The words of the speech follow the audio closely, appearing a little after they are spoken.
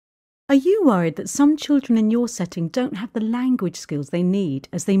Are you worried that some children in your setting don't have the language skills they need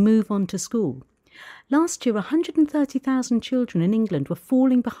as they move on to school? Last year, 130,000 children in England were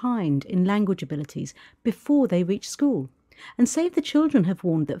falling behind in language abilities before they reached school. And Save the Children have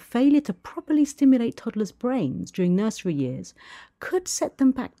warned that failure to properly stimulate toddlers' brains during nursery years could set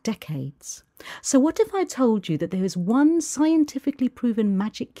them back decades. So what if I told you that there is one scientifically proven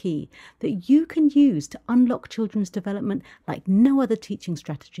magic key that you can use to unlock children's development like no other teaching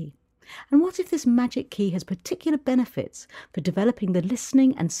strategy? And what if this magic key has particular benefits for developing the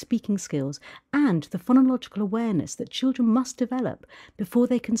listening and speaking skills and the phonological awareness that children must develop before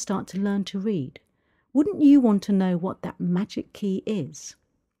they can start to learn to read? Wouldn't you want to know what that magic key is?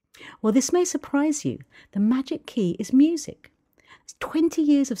 Well, this may surprise you. The magic key is music. 20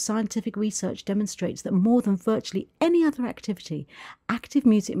 years of scientific research demonstrates that more than virtually any other activity, active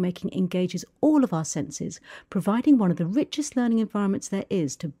music making engages all of our senses, providing one of the richest learning environments there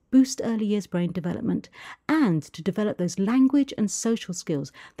is to boost early years brain development and to develop those language and social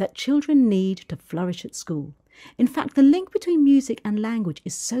skills that children need to flourish at school. In fact, the link between music and language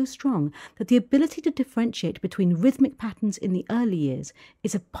is so strong that the ability to differentiate between rhythmic patterns in the early years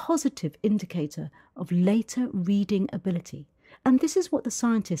is a positive indicator of later reading ability. And this is what the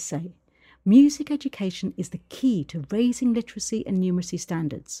scientists say. Music education is the key to raising literacy and numeracy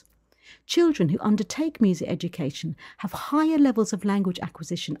standards. Children who undertake music education have higher levels of language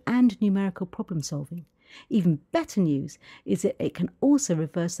acquisition and numerical problem solving. Even better news is that it can also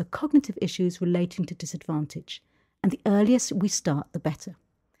reverse the cognitive issues relating to disadvantage. And the earlier we start, the better.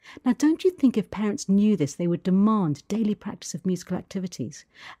 Now, don't you think if parents knew this, they would demand daily practice of musical activities?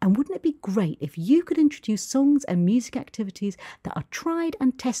 And wouldn't it be great if you could introduce songs and music activities that are tried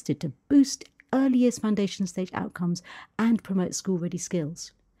and tested to boost early years foundation stage outcomes and promote school-ready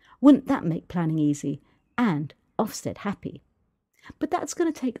skills? Wouldn't that make planning easy and Ofsted happy? But that's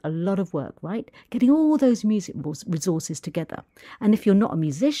going to take a lot of work, right? Getting all those music resources together. And if you're not a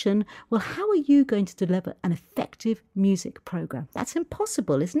musician, well, how are you going to deliver an effective music program? That's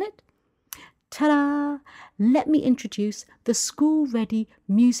impossible, isn't it? Ta-da! Let me introduce the School Ready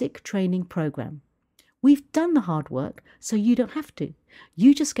Music Training Program. We've done the hard work, so you don't have to.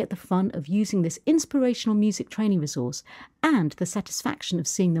 You just get the fun of using this inspirational music training resource and the satisfaction of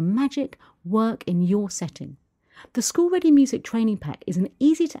seeing the magic work in your setting. The School Ready Music Training Pack is an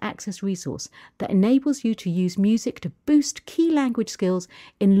easy-to-access resource that enables you to use music to boost key language skills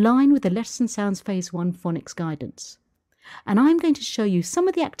in line with the Letters and Sounds Phase 1 phonics guidance. And I'm going to show you some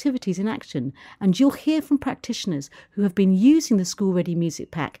of the activities in action, and you'll hear from practitioners who have been using the School Ready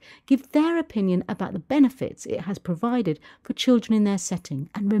Music Pack give their opinion about the benefits it has provided for children in their setting.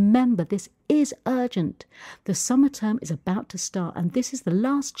 And remember, this is urgent. The summer term is about to start, and this is the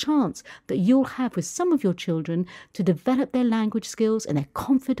last chance that you'll have with some of your children to develop their language skills and their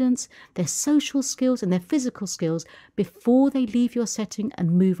confidence, their social skills and their physical skills before they leave your setting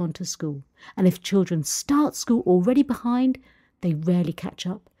and move on to school. And if children start school already behind, they rarely catch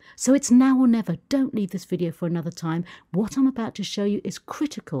up. So it's now or never. Don't leave this video for another time. What I'm about to show you is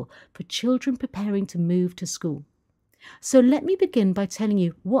critical for children preparing to move to school. So let me begin by telling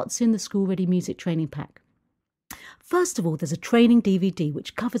you what's in the School Ready Music Training Pack. First of all, there's a training DVD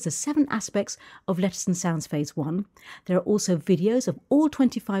which covers the 7 aspects of Letters and Sounds Phase 1. There are also videos of all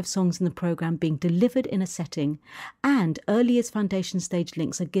 25 songs in the programme being delivered in a setting, and early years foundation stage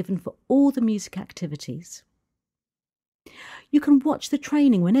links are given for all the music activities. You can watch the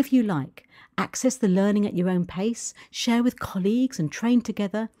training whenever you like, access the learning at your own pace, share with colleagues and train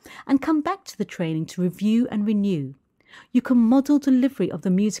together, and come back to the training to review and renew. You can model delivery of the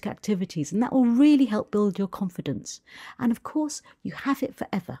music activities, and that will really help build your confidence. And of course, you have it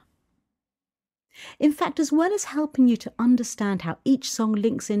forever. In fact, as well as helping you to understand how each song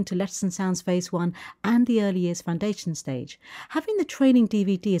links into Letters and Sounds Phase 1 and the Early Years Foundation stage, having the training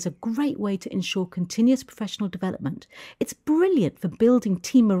DVD is a great way to ensure continuous professional development. It's brilliant for building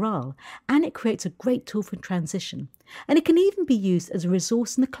team morale, and it creates a great tool for transition. And it can even be used as a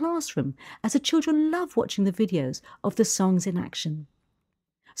resource in the classroom, as the children love watching the videos of the songs in action.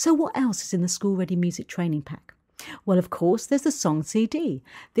 So what else is in the School Ready Music Training Pack? Well, of course, there's the song CD.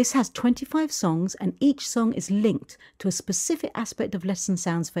 This has 25 songs, and each song is linked to a specific aspect of Letters and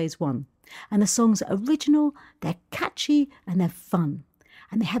Sounds Phase 1. And the songs are original, they're catchy, and they're fun.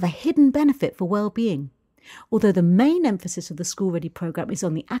 And they have a hidden benefit for well-being. Although the main emphasis of the School Ready programme is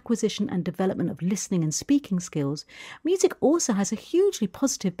on the acquisition and development of listening and speaking skills, music also has a hugely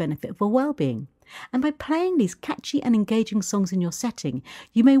positive benefit for well-being. And by playing these catchy and engaging songs in your setting,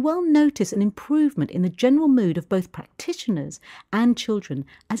 you may well notice an improvement in the general mood of both practitioners and children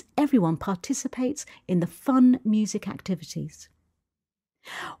as everyone participates in the fun music activities.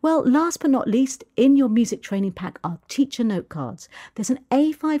 Well, last but not least, in your music training pack are teacher note cards. There's an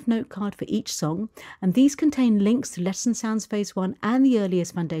A5 note card for each song, and these contain links to Lesson Sounds Phase 1 and the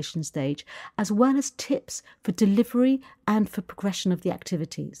earliest foundation stage, as well as tips for delivery and for progression of the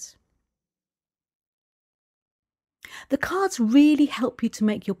activities. The cards really help you to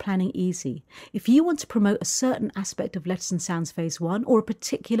make your planning easy. If you want to promote a certain aspect of Lesson Sounds Phase 1 or a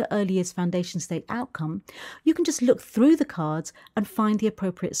particular early years foundation state outcome, you can just look through the cards and find the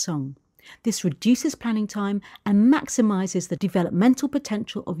appropriate song. This reduces planning time and maximises the developmental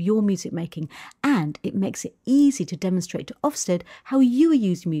potential of your music making, and it makes it easy to demonstrate to Ofsted how you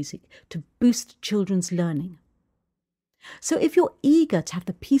use music to boost children's learning. So if you're eager to have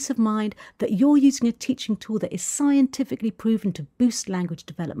the peace of mind that you're using a teaching tool that is scientifically proven to boost language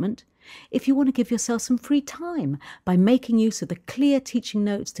development, if you want to give yourself some free time by making use of the clear teaching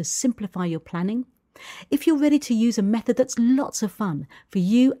notes to simplify your planning, if you're ready to use a method that's lots of fun for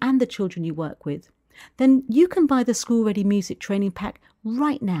you and the children you work with, then you can buy the School Ready Music Training Pack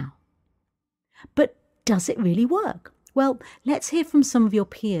right now. But does it really work? Well, let's hear from some of your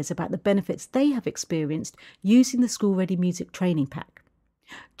peers about the benefits they have experienced using the School Ready Music Training Pack.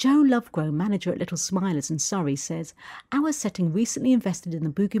 Joe Lovegrove, manager at Little Smilers in Surrey, says, "Our setting recently invested in the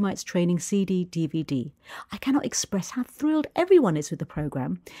Boogie Mites training CD DVD. I cannot express how thrilled everyone is with the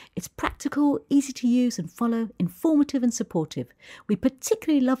programme. It's practical, easy to use and follow, informative and supportive. We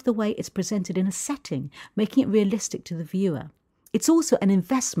particularly love the way it's presented in a setting, making it realistic to the viewer. It's also an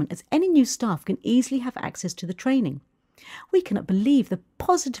investment as any new staff can easily have access to the training. We cannot believe the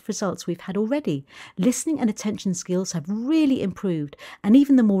positive results we've had already. Listening and attention skills have really improved, and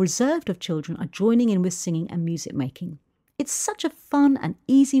even the more reserved of children are joining in with singing and music making. It's such a fun and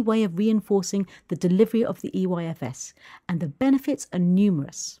easy way of reinforcing the delivery of the EYFS, and the benefits are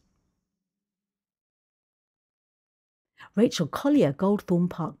numerous." Rachel Collier, Goldthorne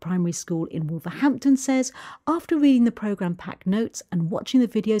Park Primary School in Wolverhampton, says, "After reading the programme pack notes and watching the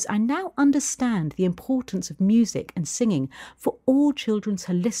videos, I now understand the importance of music and singing for all children's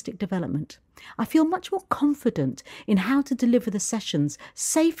holistic development. I feel much more confident in how to deliver the sessions,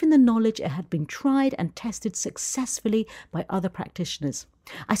 safe in the knowledge it had been tried and tested successfully by other practitioners.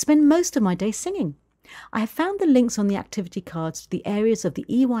 I spend most of my day singing. I have found the links on the activity cards to the areas of the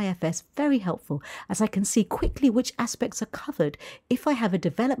EYFS very helpful, as I can see quickly which aspects are covered if I have a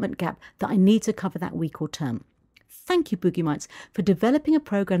development gap that I need to cover that week or term. Thank you, Boogie Mites, for developing a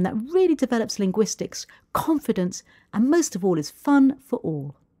programme that really develops linguistics, confidence, and most of all is fun for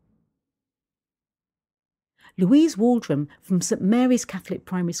all." Louise Waldron from St Mary's Catholic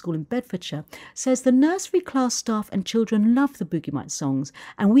Primary School in Bedfordshire says the nursery class staff and children love the Boogie Mites songs,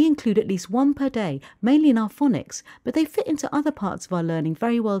 and we include at least one per day, mainly in our phonics, but they fit into other parts of our learning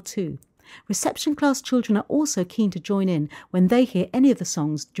very well too. Reception class children are also keen to join in when they hear any of the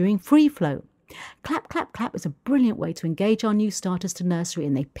songs during free flow. Clap, clap, clap is a brilliant way to engage our new starters to nursery,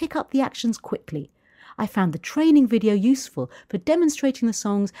 and they pick up the actions quickly. I found the training video useful for demonstrating the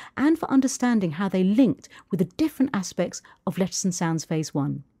songs and for understanding how they linked with the different aspects of Lesson Sounds Phase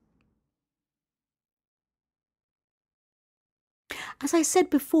 1. As I said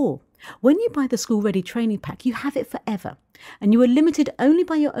before, when you buy the School Ready Training Pack, you have it forever, and you are limited only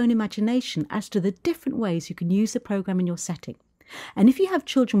by your own imagination as to the different ways you can use the programme in your setting. And if you have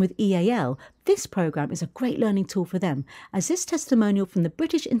children with EAL, this programme is a great learning tool for them, as this testimonial from the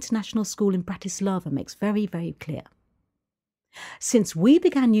British International School in Bratislava makes very, very clear. Since we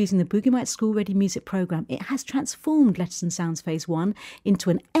began using the Boogie Mites School Ready Music programme, it has transformed Lesson Sounds Phase 1 into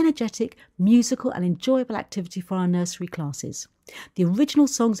an energetic, musical and enjoyable activity for our nursery classes. The original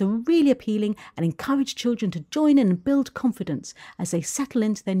songs are really appealing and encourage children to join in and build confidence as they settle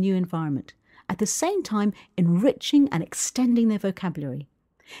into their new environment, at the same time enriching and extending their vocabulary.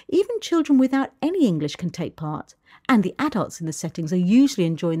 Even children without any English can take part, and the adults in the settings are usually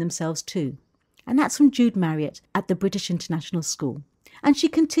enjoying themselves too. And that's from Jude Marriott at the British International School. And she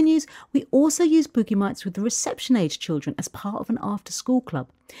continues, "We also use Boogie Mites with the reception age children as part of an after-school club.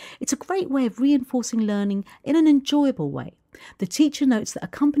 It's a great way of reinforcing learning in an enjoyable way. The teacher notes that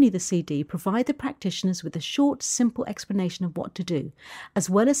accompany the CD provide the practitioners with a short, simple explanation of what to do, as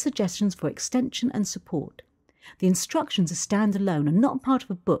well as suggestions for extension and support. The instructions are standalone and not part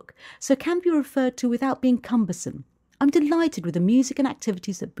of a book, so can be referred to without being cumbersome. I'm delighted with the music and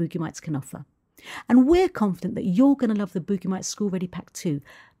activities that Boogie Mites can offer. And we're confident that you're going to love the Boogie Mites School Ready Pack too.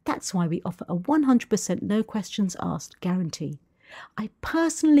 That's why we offer a 100% no questions asked guarantee. I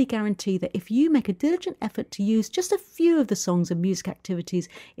personally guarantee that if you make a diligent effort to use just a few of the songs and music activities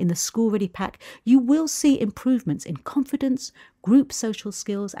in the School Ready Pack, you will see improvements in confidence, group social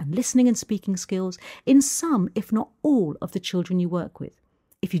skills and listening and speaking skills in some, if not all, of the children you work with.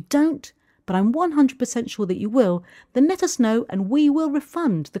 If you don't, but I'm 100% sure that you will, then let us know and we will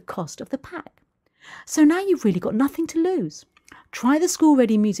refund the cost of the pack. So now you've really got nothing to lose. Try the School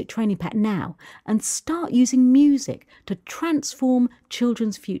Ready Music Training Pack now and start using music to transform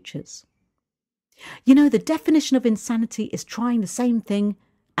children's futures. You know, the definition of insanity is trying the same thing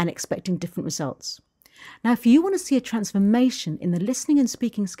and expecting different results. Now, if you want to see a transformation in the listening and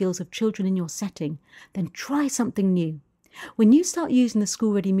speaking skills of children in your setting, then try something new. When you start using the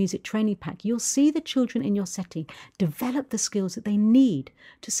School Ready Music Training Pack, you'll see the children in your setting develop the skills that they need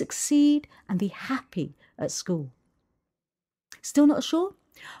to succeed and be happy at school. Still not sure?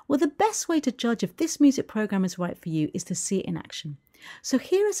 Well, the best way to judge if this music programme is right for you is to see it in action. So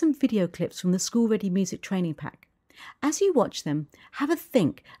here are some video clips from the School Ready Music Training Pack. As you watch them, have a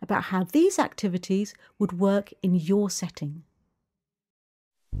think about how these activities would work in your setting.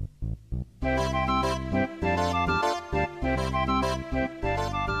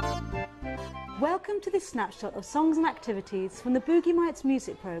 Welcome to this snapshot of songs and activities from the Boogie Mites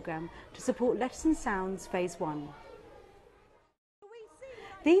music programme to support Letters and Sounds Phase 1.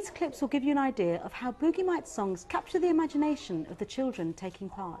 These clips will give you an idea of how Boogie Mites songs capture the imagination of the children taking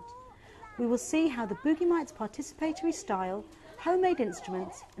part. We will see how the Boogie Mites participatory style, homemade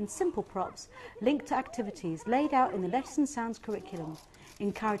instruments and simple props link to activities laid out in the Letters and Sounds curriculum,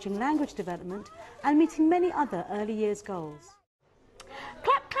 encouraging language development and meeting many other early years goals.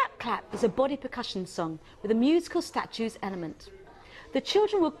 Clap Clap Clap is a body percussion song with a musical statues element. The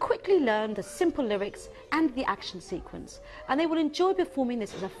children will quickly learn the simple lyrics and the action sequence, and they will enjoy performing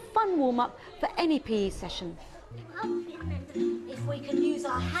this as a fun warm-up for any PE session. If we can use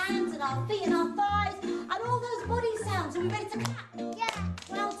our hands and our feet and our thighs and all those body sounds, are we ready to clap? Yeah.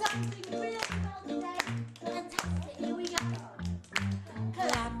 Well done, you really well today. Fantastic, here we go.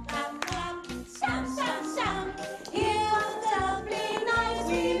 Clap, clap, clap, stamp, stamp, stamp. Here are the lovely nights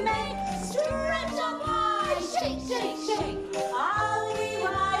we make. Stretch up high, shake, shake, shake. Are we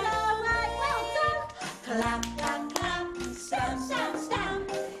wide awake? Well done. Clap, clap, clap, stamp, stamp, stamp.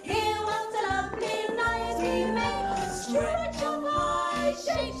 Here are the lovely nights we make. Stretch up high,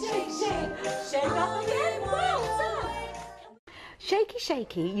 shake, shake, shake. Shake up again, well done. Shaky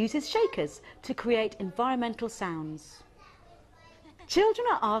Shaky uses shakers to create environmental sounds. Children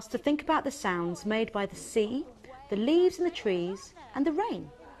are asked to think about the sounds made by the sea, the leaves in the trees and the rain.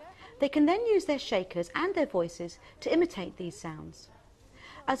 They can then use their shakers and their voices to imitate these sounds.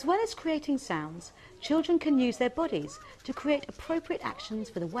 As well as creating sounds, children can use their bodies to create appropriate actions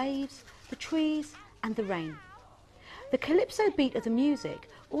for the waves, the trees and the rain. The calypso beat of the music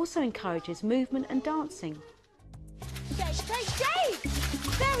also encourages movement and dancing. Shake, shake, shake!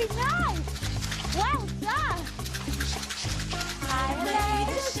 Very nice! Well done! I made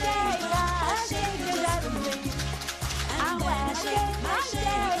a shaker that me. And when I shake my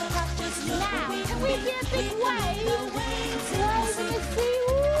shaker, now can we get a big wave? Wave in the sea,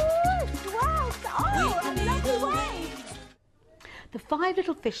 whoosh! Wow! Oh, a lovely wave! The Five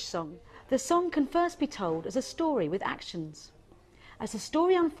Little Fish song. The song can first be told as a story with actions. As the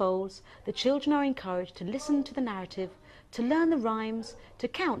story unfolds, the children are encouraged to listen to the narrative, to learn the rhymes, to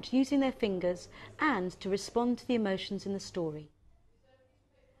count using their fingers, and to respond to the emotions in the story.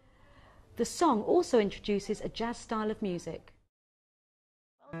 The song also introduces a jazz style of music.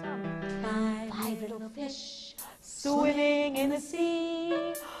 Well done. Five little fish swimming in the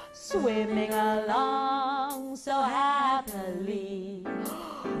sea, swimming along so happily.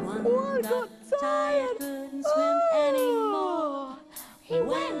 One got tired, couldn't swim anymore. He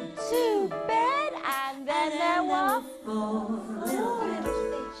went to bed and then there were four little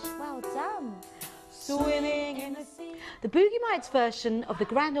fish. Well done. Swimming in the sea. The Boogie Mites version of the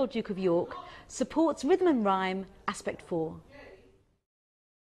Grand Old Duke of York supports rhythm and rhyme aspect 4.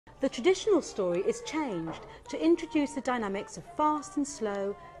 The traditional story is changed to introduce the dynamics of fast and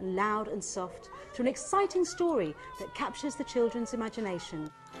slow, loud and soft, through an exciting story that captures the children's imagination.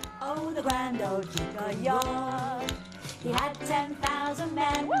 Oh, the grand old Duke of York, he had 10,000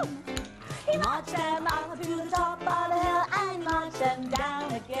 men. Woo! He marched them up to the top of the hill and marched them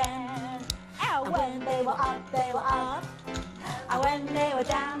down again. And when they were up, they were up. And when they were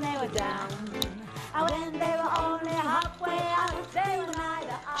down, they were down. And when they were only halfway up, they were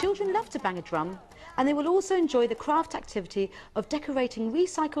neither up. Children love to bang a drum, and they will also enjoy the craft activity of decorating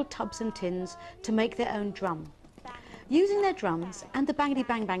recycled tubs and tins to make their own drum. Using their drums and the Bangity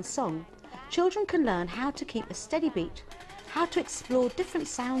Bang Bang song, children can learn how to keep a steady beat, how to explore different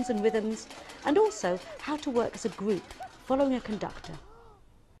sounds and rhythms, and also how to work as a group, following a conductor.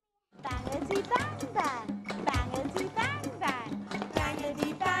 Bangity bang bang, bangity bang bang,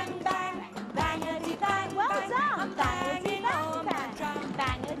 bangity bang bang, bangity bang. Well done. Bangity bang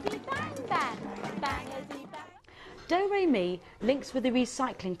bang, Do Re Mi links with the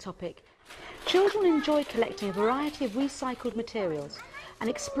recycling topic. Children enjoy collecting a variety of recycled materials and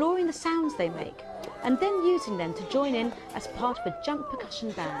exploring the sounds they make, and then using them to join in as part of a junk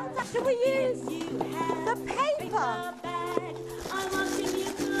percussion band. Should we use the paper?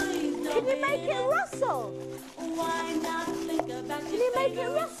 Can you make it rustle? Can you make it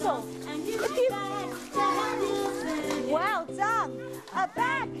rustle? Well done! A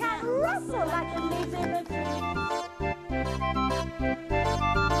bag can rustle like the leaves in the tree.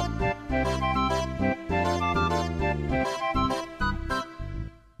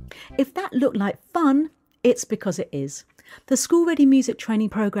 If that looked like fun, it's because it is. The School Ready Music Training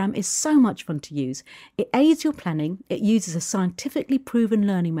Programme is so much fun to use. It aids your planning, it uses a scientifically proven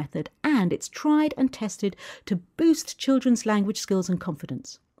learning method, and it's tried and tested to boost children's language skills and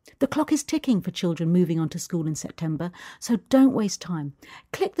confidence. The clock is ticking for children moving on to school in September, so don't waste time.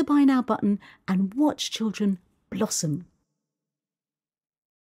 Click the Buy Now button and watch children blossom.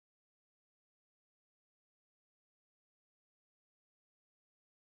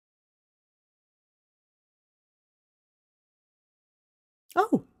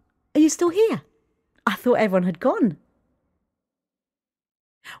 Oh, are you still here? I thought everyone had gone.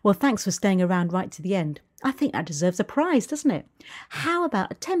 Well, thanks for staying around right to the end. I think that deserves a prize, doesn't it? How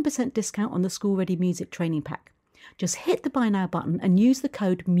about a 10% discount on the School Ready Music Training Pack? Just hit the Buy Now button and use the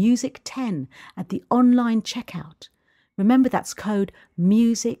code MUSIC10 at the online checkout. Remember, that's code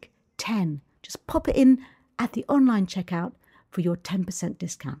MUSIC10. Just pop it in at the online checkout for your 10%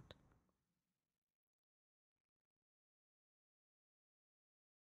 discount.